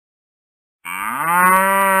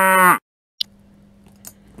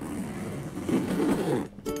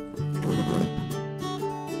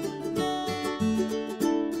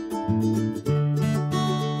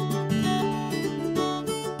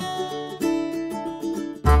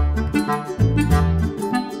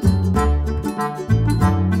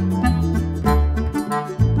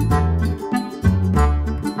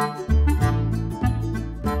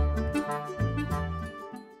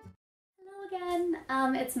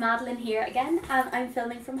It's Madeline here again, and I'm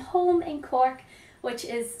filming from home in Cork, which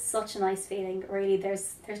is such a nice feeling. Really,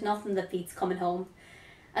 there's nothing that beats coming home.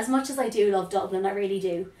 As much as I do love Dublin, I really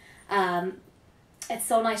do. It's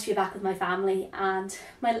so nice to be back with my family and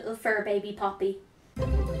my little fur baby Poppy.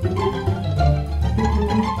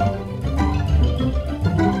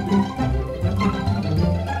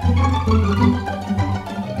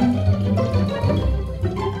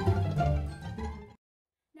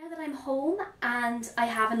 Home and I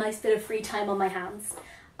have a nice bit of free time on my hands,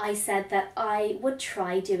 I said that I would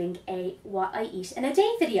try doing a what I eat in a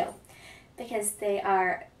day video, because they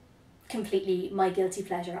are completely my guilty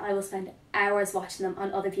pleasure. I will spend hours watching them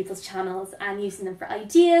on other people's channels and using them for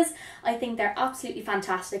ideas. I think they're absolutely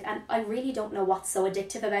fantastic, and I really don't know what's so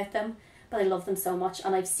addictive about them, but I love them so much,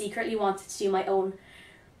 and I've secretly wanted to do my own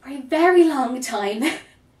for a very long time.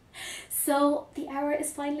 So the hour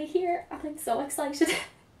is finally here and I'm so excited.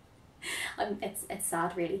 It's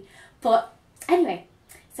sad really, but anyway,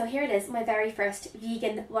 so here it is, my very first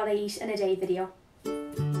vegan what I eat in a day video.